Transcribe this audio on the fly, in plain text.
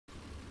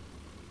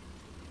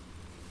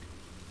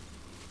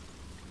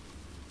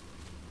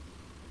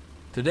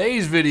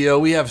Today's video,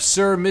 we have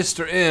Sir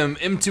Mr. M,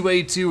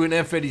 M2A2, and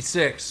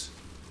F86.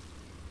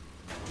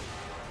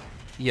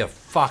 You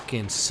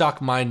fucking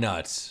suck my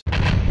nuts.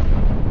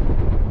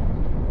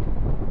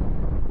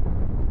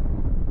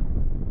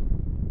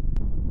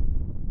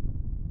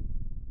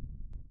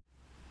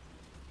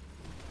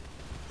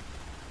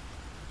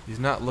 He's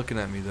not looking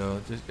at me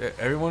though. Just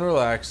everyone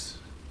relax.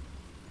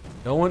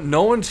 No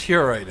one's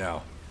here right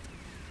now.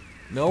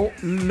 No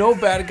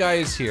bad guy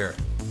is here.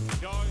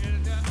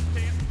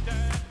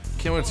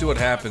 Can't wait to see what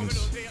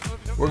happens.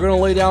 We're gonna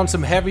lay down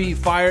some heavy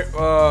fire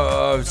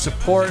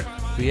support.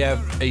 We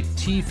have a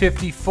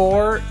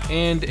T-54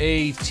 and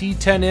a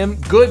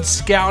T-10M. Good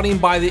scouting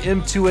by the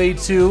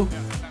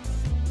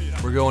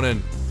M2A2. We're going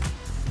in.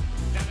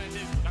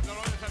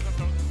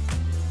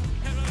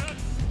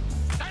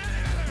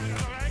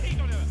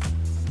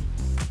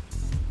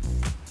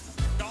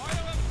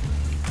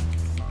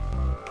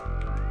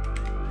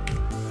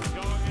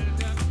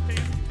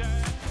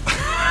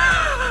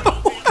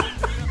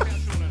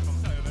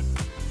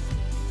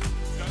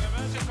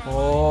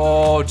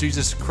 Oh,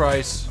 Jesus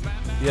Christ.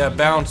 Yeah,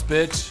 bounce,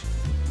 bitch.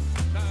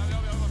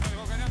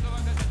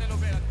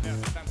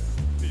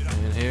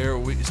 And here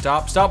we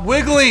stop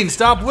wiggling.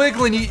 Stop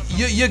wiggling.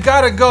 You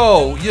gotta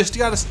go. You just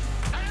gotta.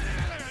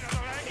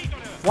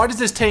 Why does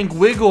this tank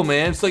wiggle,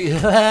 man? It's like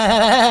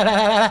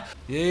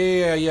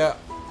yeah.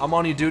 I'm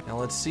on you, dude. Now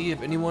let's see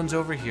if anyone's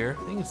over here.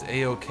 I think it's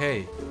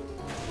A-okay.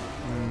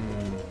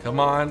 Come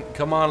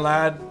on,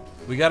 lad.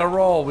 We gotta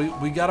roll.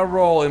 We gotta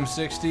roll,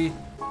 M60.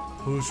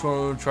 Who's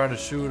trying to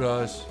shoot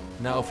us?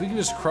 Now, if we can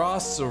just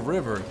cross the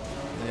river,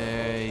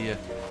 yeah.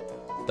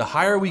 The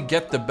higher we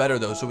get, the better,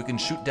 though, so we can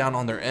shoot down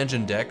on their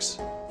engine decks.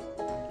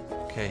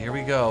 Okay, here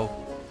we go.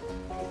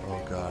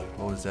 Oh God,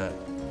 what was that?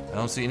 I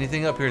don't see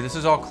anything up here. This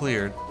is all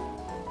cleared.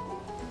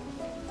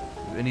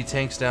 Any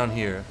tanks down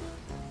here?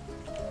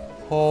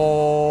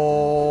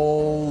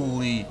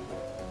 Holy!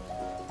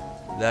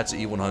 That's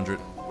E100.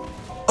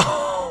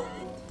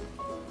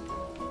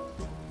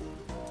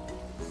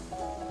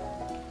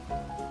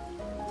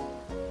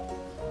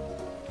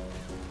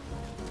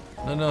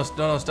 No,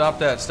 stop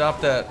that.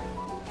 Stop that.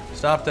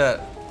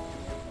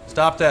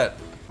 So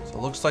it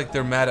looks like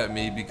they're mad at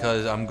me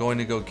because I'm going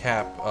to go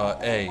cap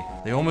A.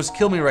 They almost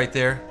killed me right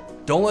there.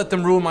 Don't let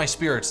them ruin my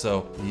spirits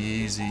though.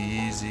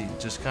 Easy.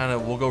 Just kind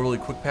of, we'll go really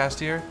quick past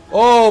here.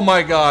 Oh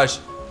my gosh.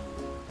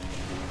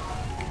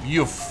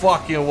 You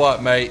fucking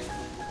what, mate?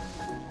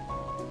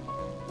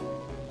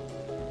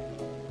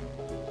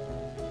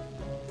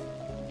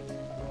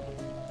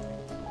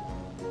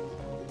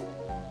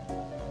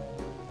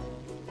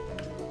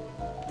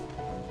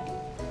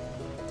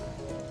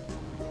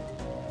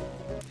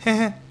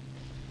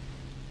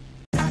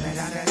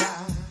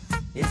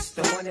 It's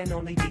the one and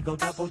only Digo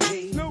Double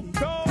G. Snoop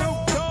Dogg.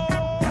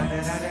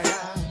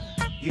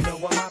 You know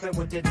I'm mobbing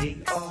with the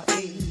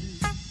D.R.E.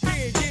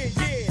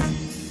 Yeah.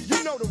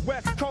 You know the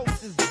West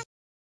Coast is.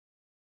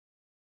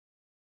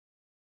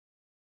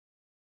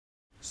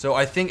 So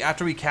I think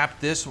after we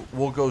cap this,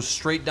 we'll go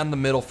straight down the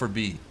middle for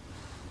B.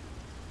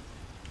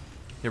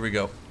 Here we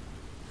go.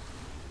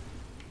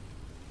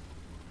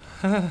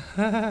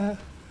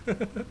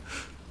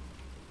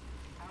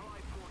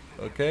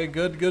 Okay,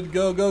 good. Go,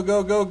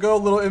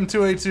 little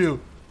M2A2.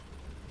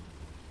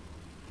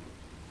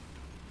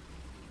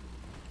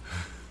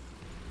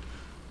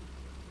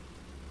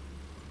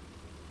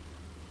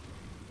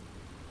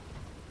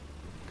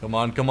 Come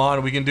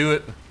on, we can do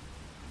it.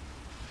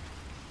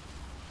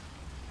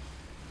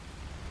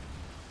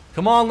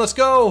 Come on, let's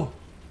go.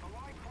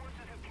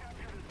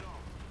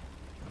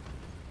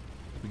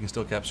 We can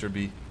still capture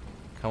B.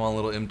 Come on,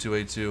 little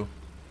M2A2.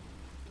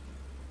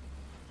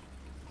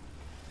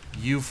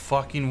 You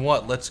fucking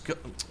what? Let's go.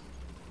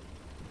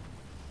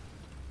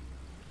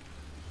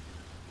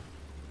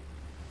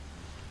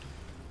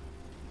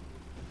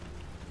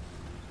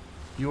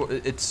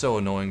 It's so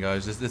annoying,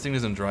 guys. This thing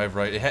doesn't drive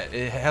right.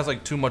 It has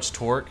like too much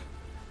torque.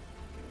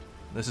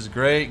 This is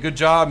great. Good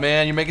job,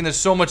 man. You're making this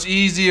so much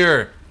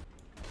easier.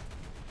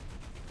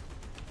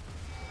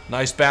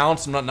 Nice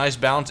bounce. Nice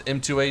bounce.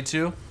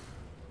 M2A2.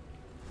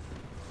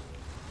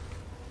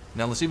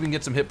 Now let's see if we can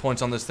get some hit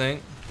points on this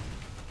thing.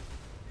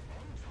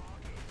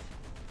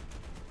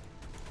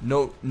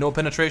 No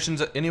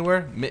penetrations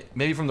anywhere?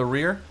 Maybe from the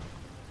rear?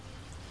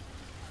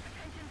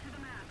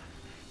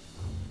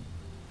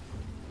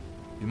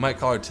 You might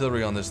call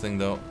artillery on this thing,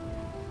 though.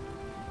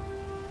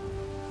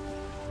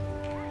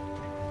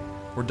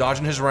 We're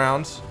dodging his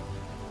rounds.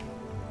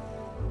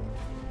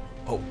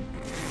 Oh.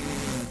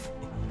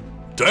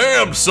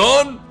 Damn,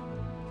 son!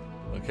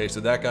 Okay, so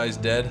that guy's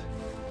dead.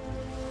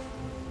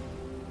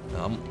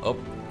 Oh,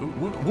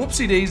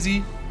 whoopsie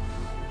daisy.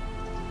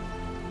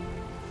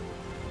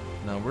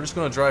 Now we're just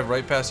gonna drive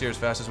right past here as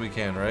fast as we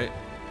can, right?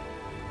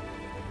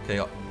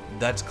 Okay,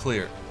 that's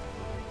clear.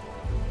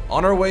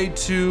 On our way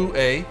to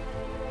A.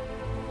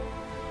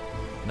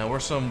 Now we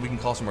can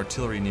call some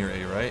artillery near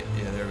A, right?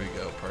 Yeah, there we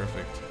go,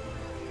 perfect.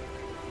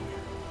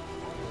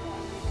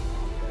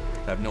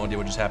 I have no idea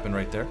what just happened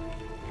right there.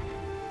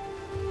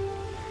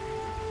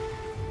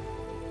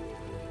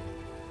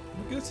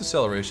 it's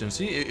acceleration.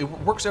 See, it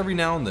works every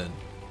now and then.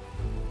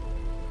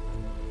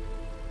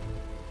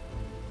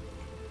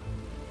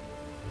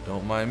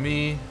 Don't mind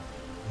me.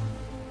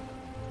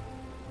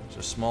 There's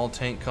a small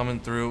tank coming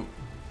through.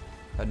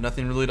 Had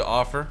nothing really to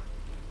offer.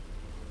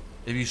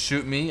 If you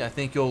shoot me, I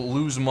think you'll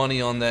lose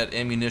money on that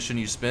ammunition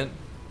you spent.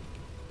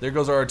 There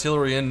goes our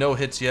artillery in. No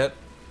hits yet.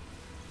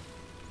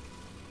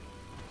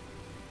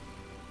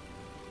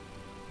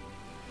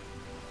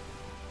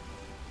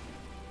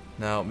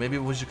 Now, maybe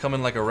we should come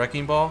in like a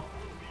wrecking ball.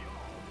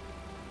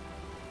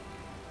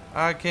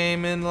 I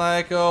came in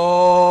like,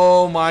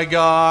 oh my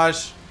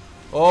gosh.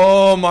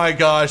 Oh my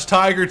gosh.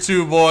 Tiger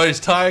 2, boys.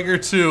 Tiger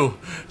 2.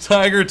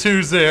 Tiger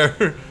 2's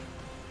there.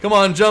 Come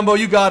on, Jumbo.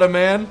 You got him,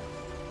 man.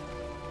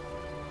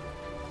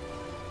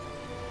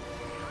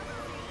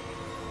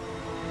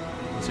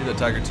 See that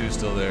Tiger 2's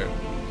still there.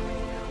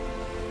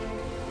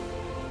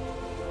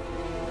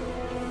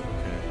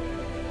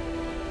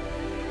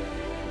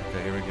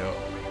 Okay, here we go.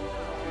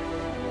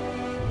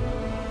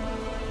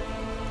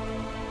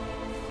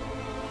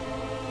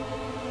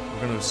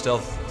 We're gonna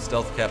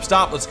stealth cap.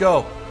 Stop, let's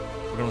go.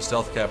 We're gonna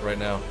stealth cap right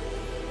now.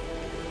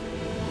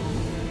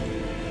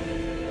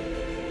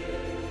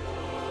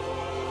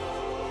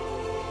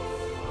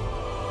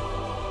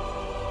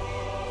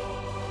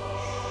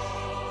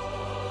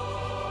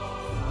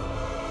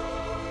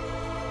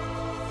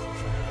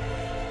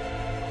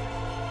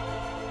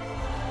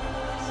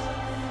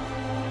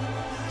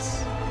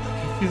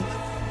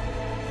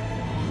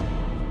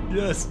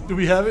 Yes, do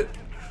we have it?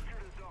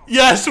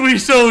 Yes, we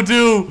so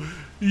do.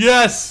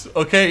 Yes.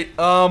 Okay,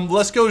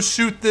 let's go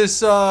shoot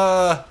this, we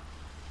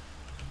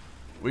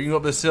can go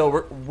up this hill.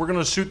 We're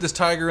gonna shoot this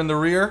tiger in the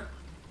rear.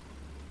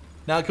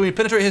 Now, can we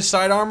penetrate his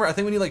side armor? I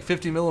think we need like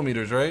 50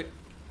 millimeters, right?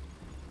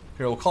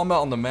 Here, we'll call him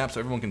out on the map so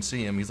everyone can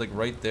see him. He's like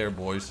right there,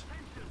 boys.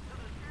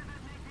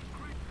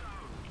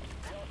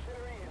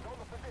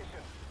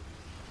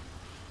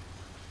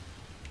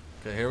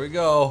 Okay, here we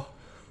go.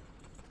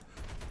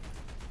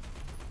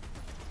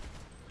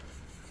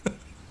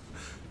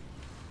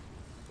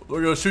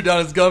 We're gonna shoot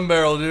down his gun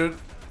barrel, dude.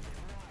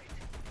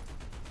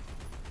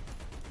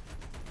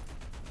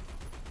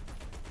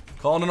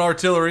 Calling in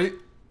artillery.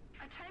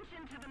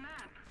 Attention to the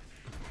map.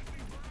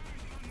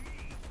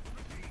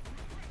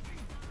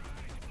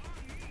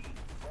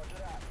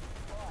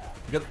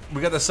 We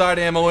got the side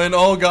ammo in.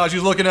 Oh gosh,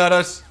 he's looking at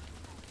us.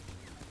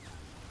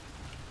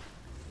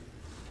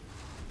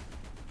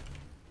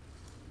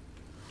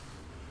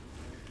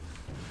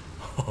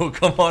 Oh,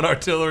 come on,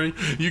 artillery.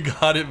 You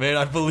got it, man.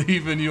 I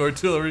believe in you,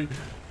 artillery.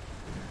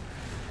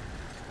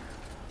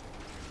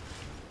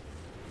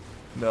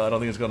 No, I don't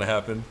think it's gonna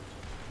happen.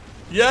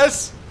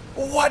 Yes!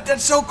 What?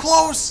 That's so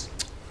close!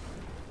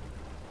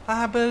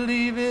 I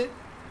believe it.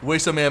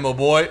 Waste some ammo,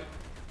 boy.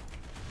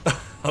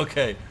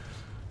 Okay.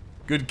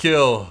 Good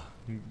kill.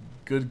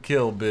 Good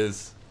kill,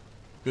 Biz.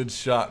 Good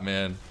shot,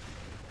 man.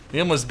 He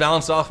almost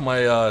bounced off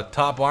my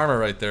top armor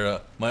right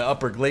there. My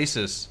upper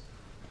glacis.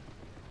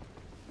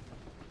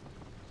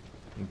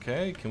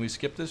 Okay, can we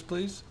skip this,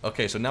 please?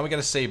 Okay, so now we got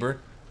a saber.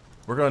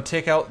 We're gonna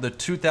take out the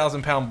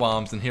 2,000-pound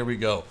bombs, and here we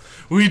go.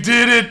 We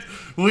did it!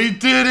 We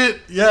did it!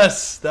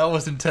 Yes, that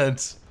was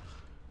intense.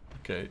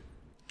 Okay.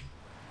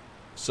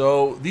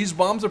 So, these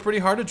bombs are pretty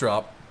hard to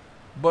drop,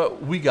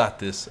 but we got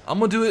this. I'm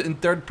gonna do it in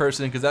third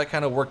person, because that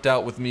kind of worked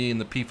out with me in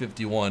the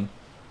P-51.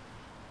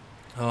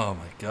 Oh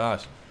my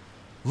gosh.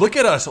 Look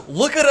at us!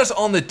 Look at us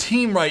on the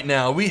team right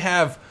now!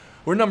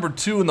 We're number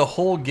 2 in the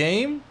whole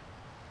game?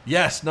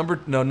 Yes, number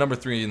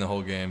 3 in the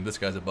whole game. This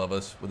guy's above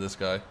us with this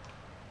guy.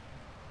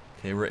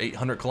 Okay, we're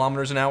 800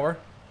 kilometers an hour.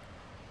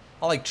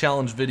 I like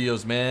challenge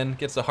videos, man.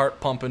 Gets the heart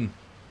pumping.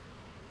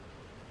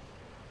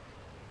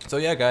 So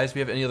yeah, guys, if you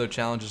have any other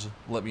challenges,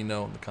 let me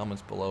know in the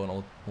comments below,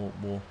 and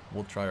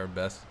we'll try our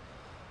best.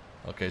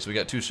 Okay, so we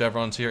got 2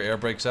 chevrons here. Air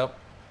brakes up.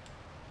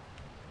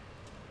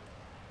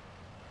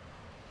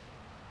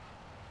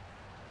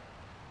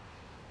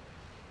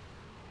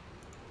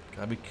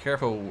 Gotta be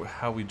careful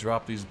how we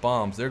drop these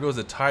bombs. There goes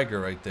a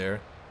tiger right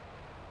there.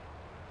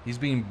 He's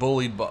being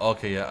bullied, but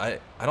okay, yeah,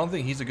 I don't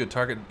think he's a good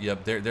target.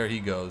 Yep, there he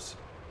goes.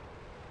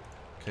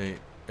 Okay,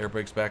 air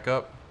brakes back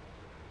up.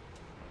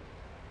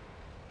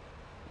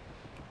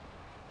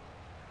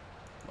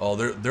 Oh,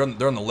 they're on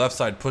the left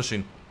side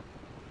pushing.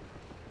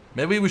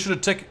 Maybe we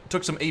should have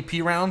took some AP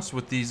rounds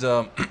with these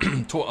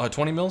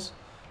 20 mils.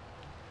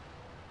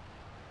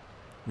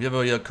 We have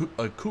a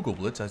Kugel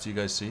Blitz, as you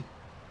guys see.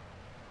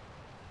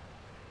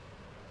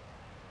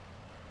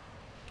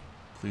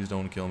 Please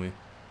don't kill me.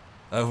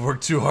 I've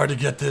worked too hard to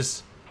get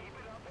this.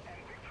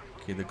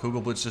 Okay, the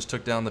Kugel Blitz just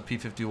took down the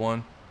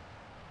P-51.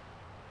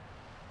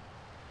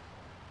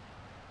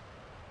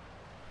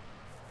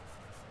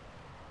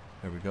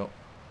 There we go.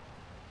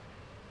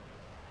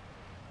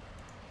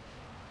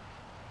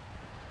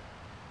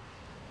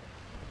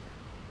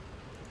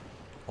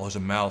 Oh, there's a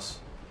mouse.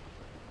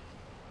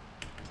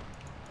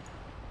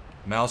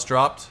 Mouse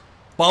dropped.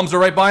 Bombs are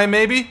right by him,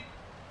 maybe?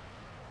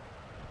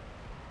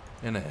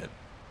 And ahead.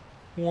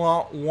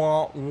 Wah,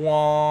 wah,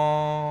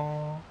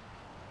 wah.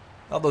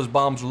 Thought those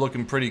bombs were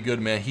looking pretty good,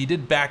 man. He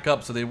did back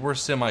up, so they were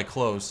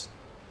semi-close.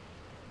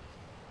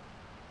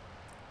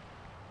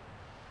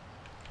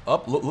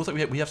 Up. Looks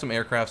like we have some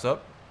aircrafts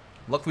up.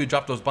 Luckily, we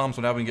dropped those bombs,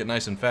 so now we can get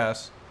nice and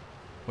fast.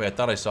 Wait, I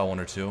thought I saw one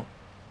or two.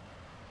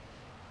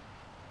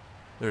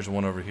 There's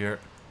one over here.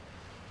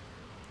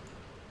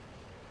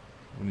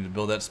 We need to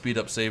build that speed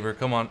up saver.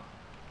 Come on.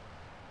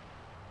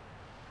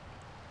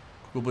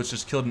 Kublitz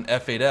just killed an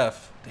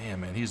F8F.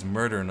 Damn, man, he's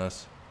murdering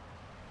us.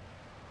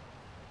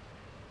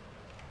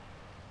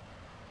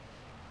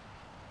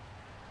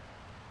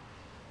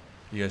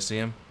 You guys see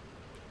him?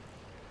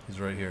 He's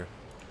right here.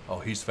 Oh,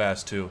 he's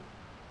fast too.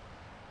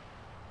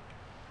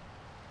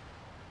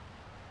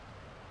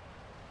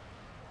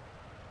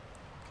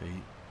 Okay,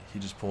 he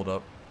just pulled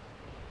up.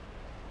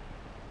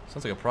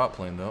 Sounds like a prop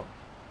plane though.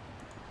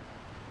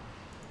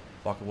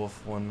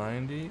 Wolf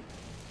 190.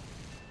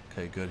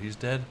 Okay, good. He's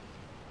dead.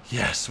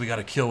 Yes, we got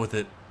a kill with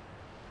it.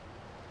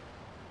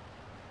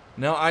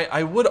 Now,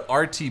 I would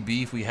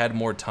RTB if we had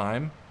more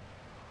time.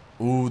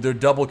 Ooh, they're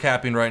double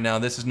capping right now.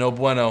 This is no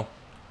bueno.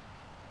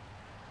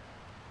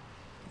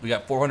 We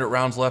got 400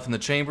 rounds left in the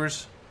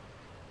chambers.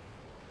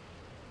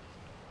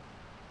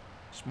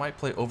 Just might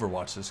play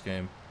Overwatch this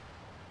game.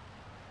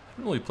 I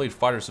haven't really played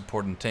fighter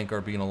support in tank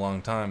RB in a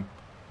long time.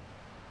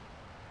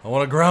 I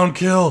want a ground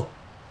kill.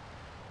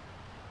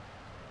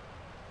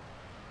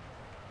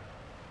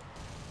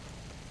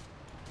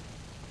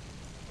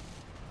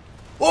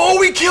 Oh,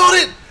 we killed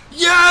it!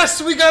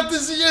 Yes, we got the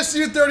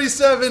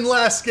ZSU-37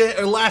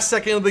 last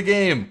second of the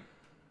game.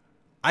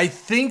 I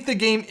think the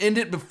game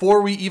ended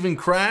before we even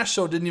crashed,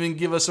 so it didn't even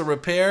give us a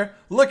repair.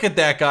 Look at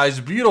that, guys.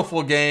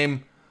 Beautiful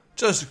game.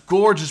 Just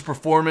gorgeous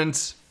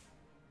performance.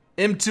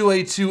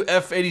 M2A2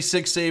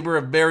 F86 Saber,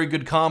 a very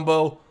good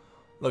combo.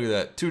 Look at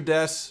that. 2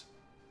 deaths.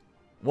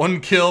 1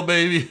 kill,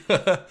 baby.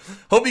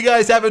 Hope you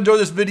guys have enjoyed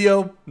this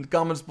video. In the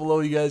comments below,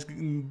 you guys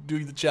can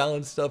do the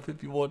challenge stuff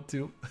if you want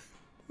to.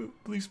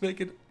 Please make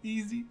it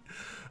easy.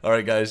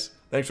 Alright, guys.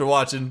 Thanks for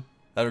watching.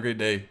 Have a great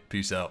day.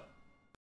 Peace out.